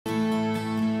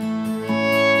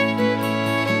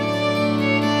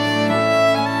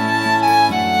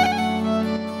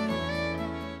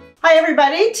Hi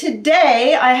everybody,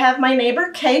 today I have my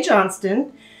neighbor Kay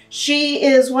Johnston. She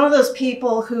is one of those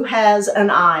people who has an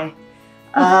eye.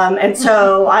 And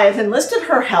so I have enlisted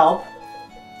her help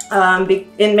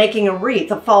in making a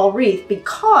wreath, a fall wreath,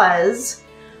 because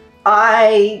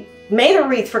I made a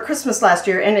wreath for Christmas last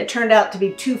year and it turned out to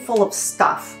be too full of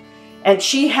stuff. And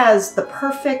she has the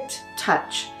perfect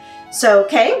touch. So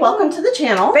Kay, welcome to the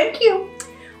channel. Thank you.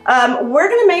 We're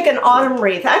going to make an autumn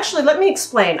wreath. Actually, let me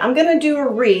explain. I'm going to do a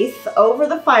wreath over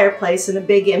the fireplace in a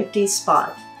big empty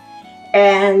spot.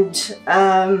 And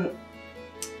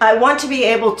I want to be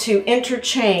able to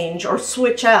interchange or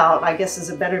switch out, I guess is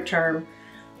a better term,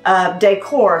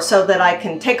 decor so that I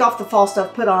can take off the fall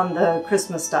stuff, put on the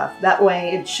Christmas stuff. That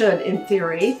way it should, in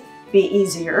theory, be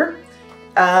easier.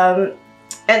 And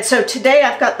so today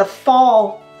I've got the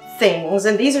fall things,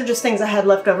 and these are just things I had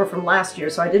left over from last year,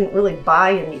 so I didn't really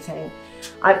buy anything.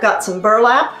 I've got some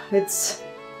burlap. It's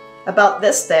about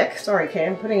this thick. Sorry, Kay,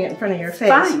 I'm putting it in front of your face.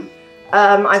 Fine.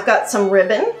 I've got some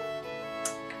ribbon,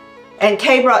 and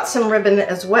Kay brought some ribbon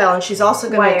as well, and she's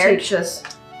also going to teach us,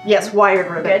 yes,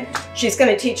 wired ribbon. Good. She's going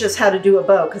to teach us how to do a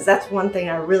bow, because that's one thing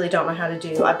I really don't know how to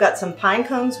do. I've got some pine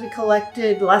cones we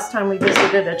collected last time we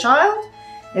visited a child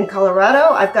in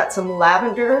Colorado. I've got some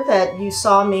lavender that you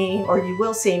saw me, or you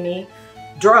will see me,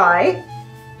 dry.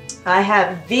 I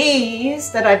have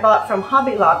these that I bought from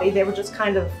Hobby Lobby. They were just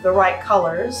kind of the right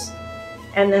colors.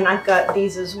 And then I've got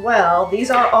these as well. These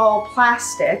are all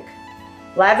plastic.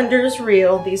 Lavender is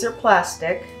real, these are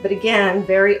plastic, but again,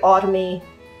 very autumny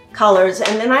colors.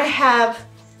 And then I have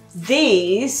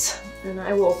these, and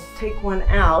I will take one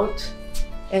out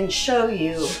and show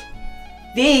you.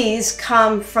 These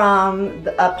come from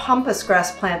a pampas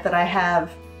grass plant that I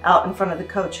have out in front of the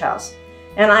coach house.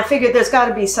 And I figured there's got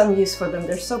to be some use for them.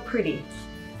 They're so pretty.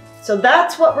 So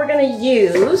that's what we're going to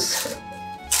use.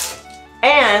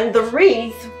 And the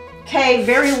wreath, Kay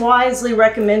very wisely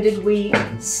recommended we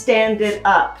stand it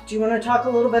up. Do you want to talk a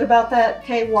little bit about that,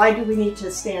 Kay? Why do we need to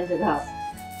stand it up?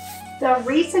 The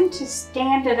reason to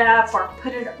stand it up or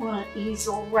put it on an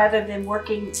easel rather than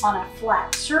working on a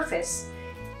flat surface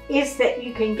is that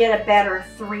you can get a better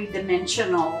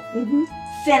three-dimensional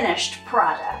finished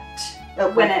product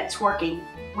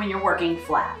when you're working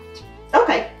flat.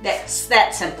 Okay. That's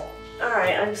that simple. All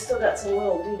right, I've still got some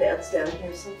little doodads down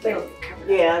here. So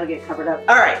they'll get covered up.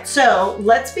 All right, so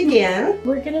let's begin.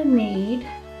 We're gonna need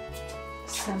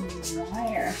some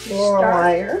wire. More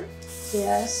wire.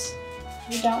 Yes.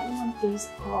 You don't want these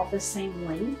all the same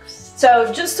lengths.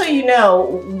 So just so you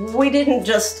know, we didn't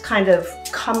just kind of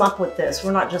come up with this.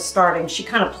 We're not just starting. She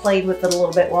kind of played with it a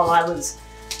little bit while I was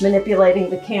manipulating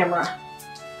the camera.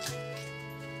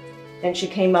 And she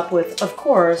came up with, of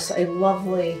course, a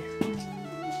lovely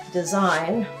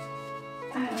design.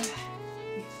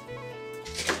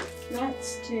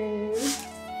 Let's do,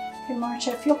 hey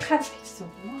Marsha, if you'll cut a piece of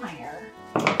wire,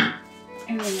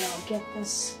 and then we'll get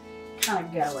this kind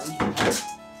of going here.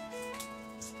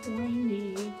 We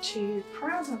need to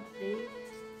probably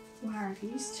wire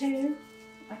these two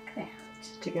like that.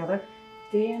 Together?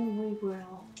 Then we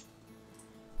will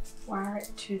wire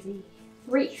it to the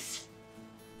wreath.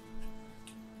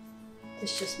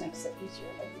 This just makes it easier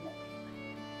to manipulate.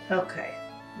 Okay.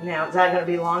 Now, is that going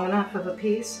to be long enough of a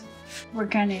piece? We're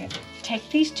going to take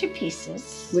these two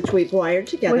pieces, which we've wired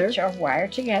together. Which are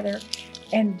wired together.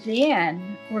 And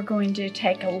then we're going to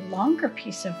take a longer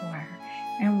piece of wire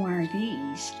and wire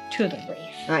these to the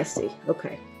wreath. I see.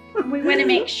 Okay. We want to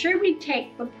make sure we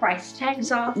take the price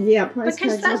tags off. Yeah, price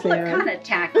tags. Because those look kind of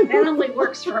tacky. That only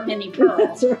works for mini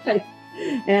pearls. That's right.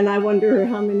 And I wonder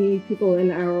how many people in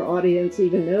our audience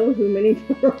even know who Minnie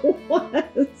Pearl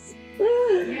was.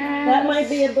 Yes. That might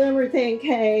be a boomer thing,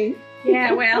 Kay.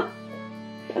 Yeah, well,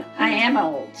 I am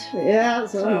old. Yeah,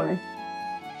 so am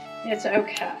I. It's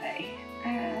okay.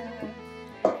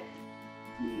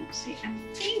 Let's see, I'm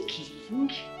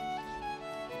thinking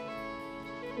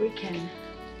we can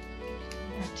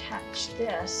attach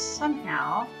this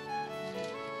somehow.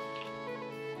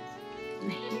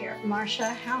 Here,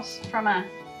 Marsha, how's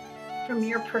from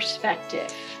your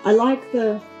perspective? I like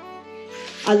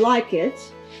it.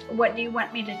 What do you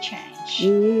want me to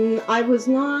change? I was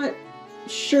not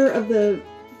sure of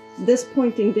this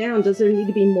pointing down. Does there need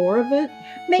to be more of it?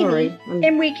 Maybe. Sorry,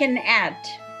 and we can add.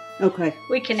 Okay.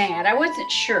 We can add. I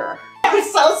wasn't sure. I'm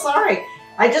so sorry.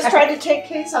 I just tried to take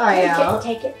Kay's eye out.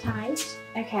 Take it tight.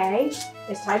 Okay.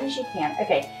 As tight as you can.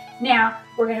 Okay. Now,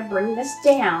 we're going to bring this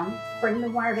down, bring the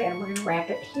wire down, we're going to wrap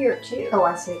it here too. Oh,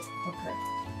 I see. Okay.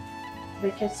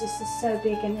 Because this is so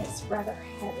big and it's rather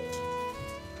heavy.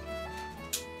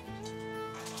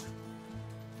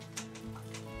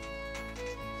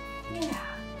 Yeah.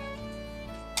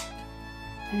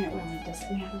 And it really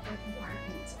doesn't matter where the wire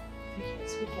ends up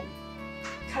because we can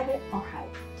cut it or hide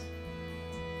it.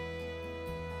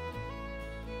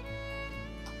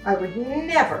 I would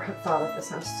never have thought of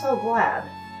this. I'm so glad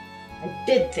I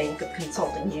did think of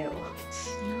consulting you. It's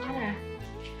not a...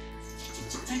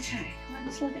 Okay,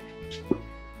 let's look at it.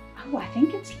 Oh, I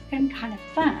think it's looking kind of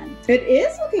fun. It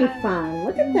is looking fun.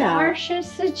 Look at that. Marsha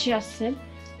suggested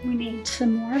we need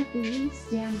some more of these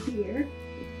down here.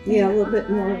 Yeah, a little bit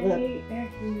more of the... I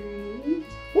agree.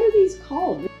 What are these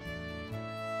called?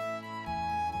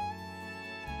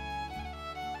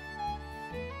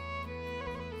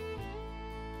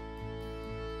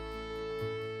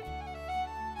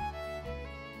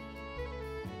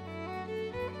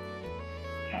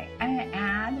 Okay, I'm going to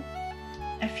add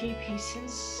a few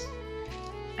pieces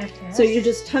of this. So you're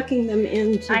just tucking them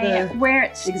into the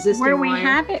existing where we wire?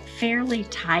 have it fairly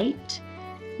tight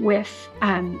with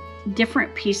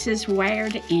different pieces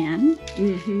wired in,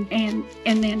 and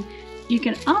then you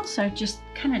can also just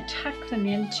kind of tuck them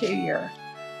into your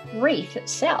wreath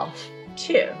itself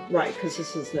too. Right, because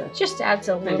this is the... Just adds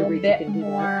a little bit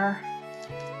more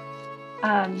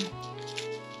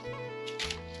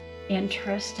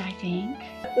interest, I think.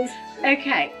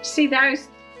 Okay, see those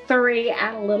three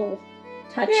add a little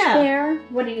touch there?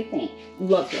 What do you think?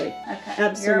 Lovely. Okay.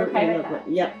 Absolutely okay with lovely.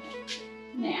 that? Yep.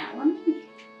 Now, let me...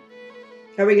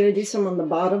 Are we going to do some on the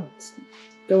bottom,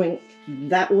 going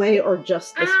that way or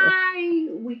just this way?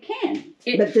 We can.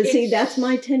 See, that's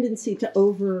my tendency to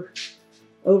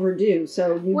overdo.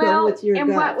 So you go with your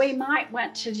gut. What we might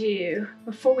want to do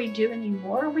before we do any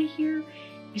more over here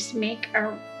is make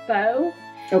our bow.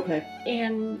 Okay.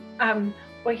 And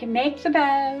we can make the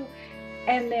bow,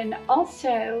 and then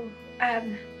also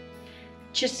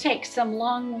just take some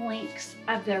long lengths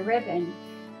of the ribbon.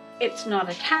 It's not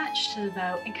attached to the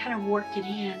bow, and kind of work it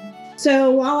in.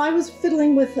 So while I was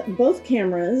fiddling with both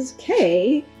cameras,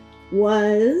 Kay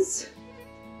was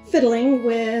fiddling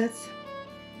with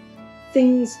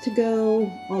things to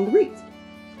go on the wreath.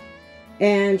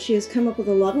 And she has come up with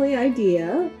a lovely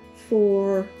idea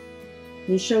for,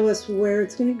 and show us where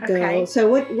it's going to go. Okay. So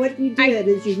what you did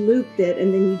is you looped it,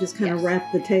 and then you just kind of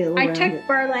wrapped the tail around it. I took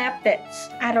burlap that's,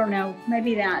 I don't know,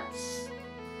 maybe that's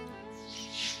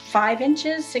 5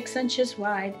 inches, 6 inches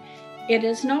wide. It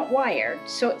is not wired,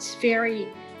 so it's very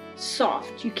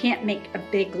soft. You can't make a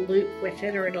big loop with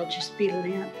it or it'll just be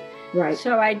limp. Right.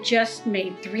 So I just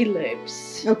made 3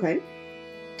 loops. Okay.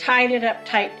 Tied it up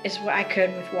tight as I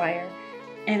could with wire.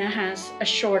 And it has a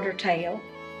shorter tail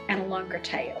and a longer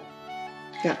tail.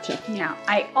 Gotcha. Now,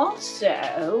 I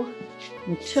also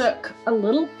took a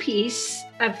little piece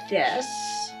of this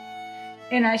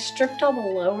and I stripped all the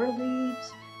lower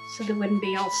leaves so they wouldn't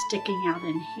be all sticking out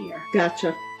in here.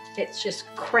 Gotcha. It's just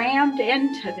crammed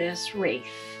into this wreath.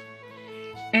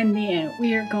 And then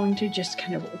we are going to just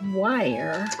kind of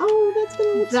wire that's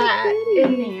going to look that so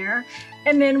pretty in there.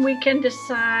 And then we can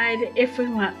decide if we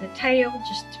want the tail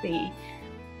just to be,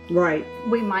 right.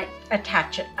 We might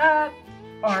attach it up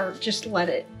or just let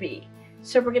it be.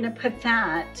 So we're going to put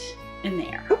that in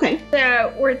there. Okay.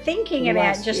 So we're thinking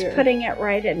about just putting it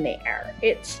right in there.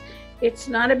 It's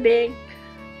not a big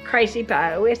crazy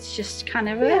bow. It's just kind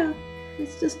of a...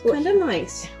 It's just kind of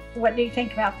nice. What do you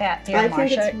think about that there, I Marsha?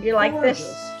 think it's you like gorgeous.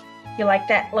 this? You like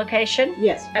that location?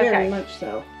 Yes, very much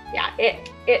so. Yeah,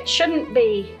 it shouldn't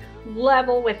be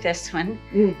level with this one.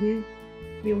 Mm-hmm.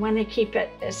 You want to keep it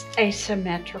as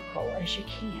asymmetrical as you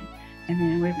can. And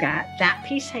then we've got that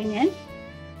piece hanging.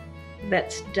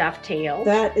 That's dovetailed.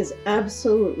 That is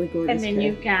absolutely gorgeous. And then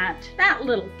you've got that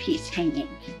little piece hanging.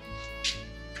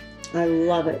 I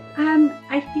love it.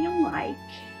 I feel like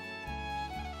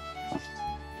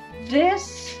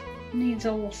this needs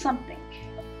a little something.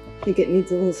 I think it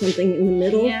needs a little something in the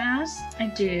middle. Yes, I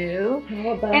do.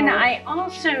 How about... And I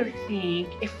also think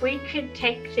if we could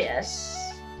take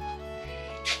this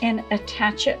and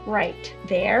attach it right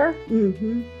there,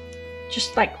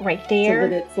 just like right there, so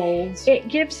that it folds. it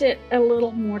gives it a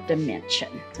little more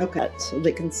dimension. Okay, so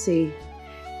they can see.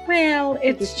 Well,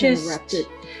 it's just, wrapped it.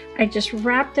 I just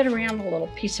wrapped it around a little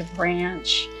piece of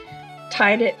branch,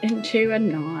 tied it into a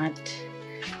knot,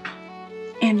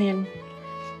 and then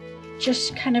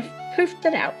just kind of poofed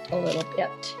it out a little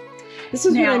bit. This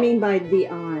is what I mean by the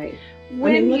eye.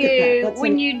 When look at that.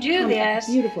 when you do this,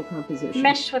 beautiful composition.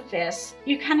 Mesh with this,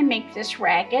 you kind of make this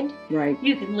ragged. Right.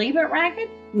 You can leave it ragged,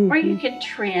 or you can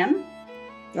trim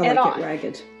I it like off. it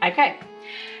ragged. Okay.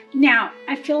 Now,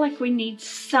 I feel like we need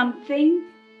something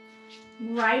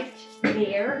right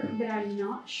there, but I'm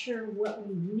not sure what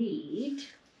we need.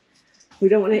 We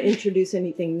don't want to introduce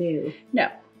anything new. No.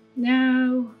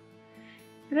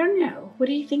 I don't know. What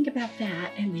do you think about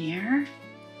that in there?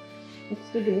 Looks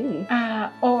good to me.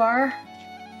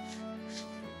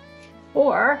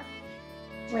 Or,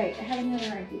 wait, I have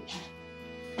another idea.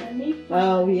 Let me find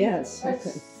oh, yes.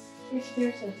 Okay. If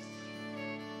there's a, oh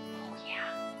yeah.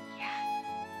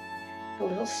 A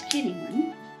little skinny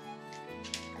one.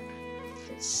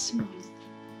 It's small.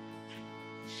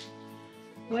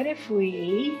 What if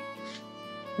we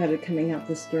Got it coming out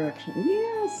this direction.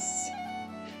 Yes.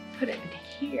 Put it in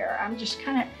here. I'm just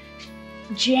kind of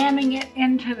jamming it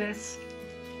into this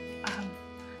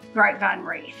grapevine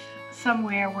wreath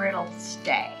somewhere where it'll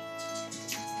stay.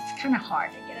 It's kind of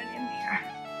hard to get it in there.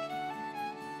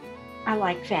 I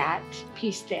like that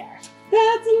piece there.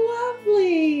 That's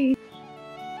lovely.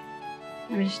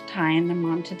 I'm just tying them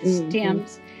onto the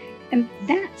stems. And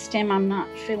that stem I'm not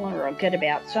feeling real good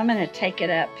about, so I'm going to take it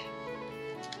up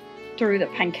through the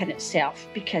pumpkin itself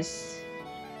because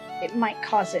it might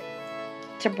cause it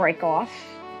to break off.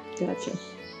 Gotcha.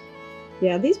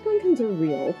 Yeah, these pumpkins are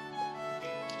real.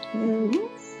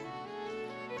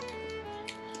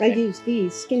 I use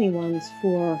these skinny ones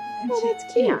for, oh, that's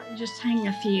cute. Yeah, just hang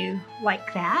a few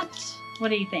like that. What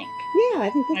do you think? Yeah, I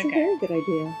think that's a very good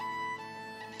idea.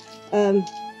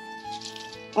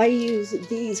 I use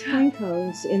these pine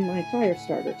cones in my fire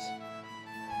starters.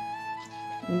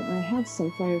 And I have some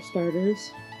fire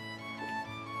starters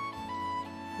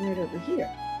right over here.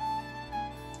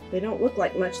 They don't look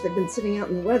like much. They've been sitting out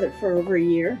in the weather for over a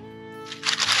year.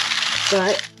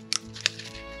 But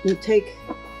you take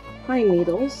pine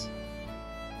needles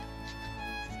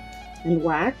and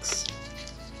wax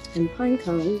and pine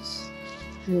cones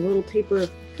in a little paper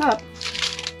cup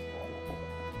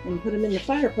and put them in the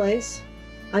fireplace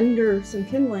under some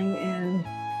kindling, and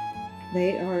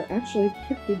they are actually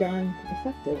pretty darn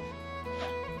effective.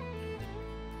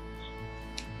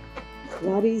 A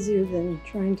lot easier than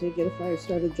trying to get a fire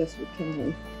started just with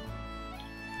kindling.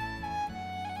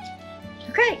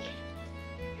 Okay.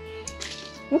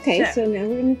 Okay, so now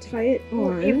we're going to tie it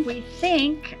on. If we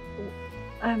think,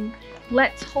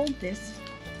 let's hold this.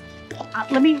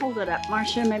 Let me hold it up,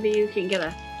 Marsha. Maybe you can get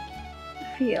a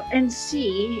feel and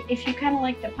see if you kind of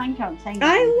like the pine cones hanging.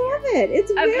 I love it.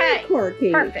 It's very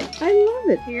quirky. Perfect. I love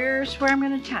it. Here's where I'm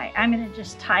going to tie. I'm going to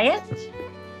just tie it.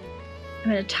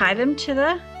 I'm going to tie them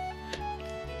to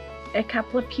a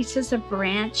couple of pieces of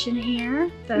branch in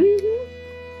here. Don't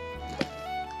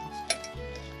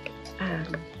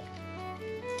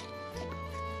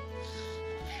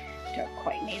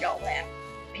quite need all that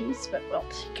piece, but we'll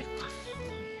take it off.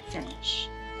 Finish.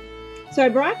 So I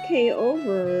brought Kay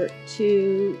over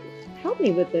to help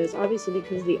me with this, obviously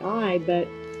because of the eye, but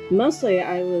mostly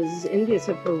I was envious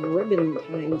of her ribbon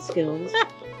tying skills.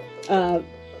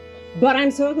 But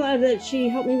I'm so glad that she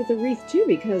helped me with the wreath too,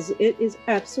 because it is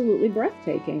absolutely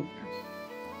breathtaking.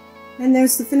 And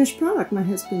there's the finished product. My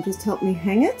husband just helped me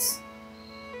hang it.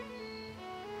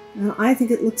 And I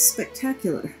think it looks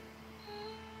spectacular.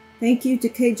 Thank you to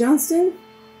Kay Johnston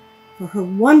for her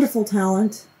wonderful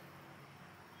talent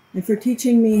and for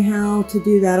teaching me how to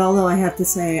do that. Although I have to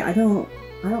say, I don't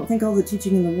think all the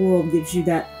teaching in the world gives you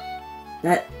that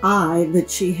eye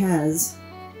that she has.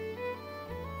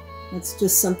 That's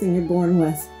just something you're born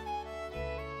with.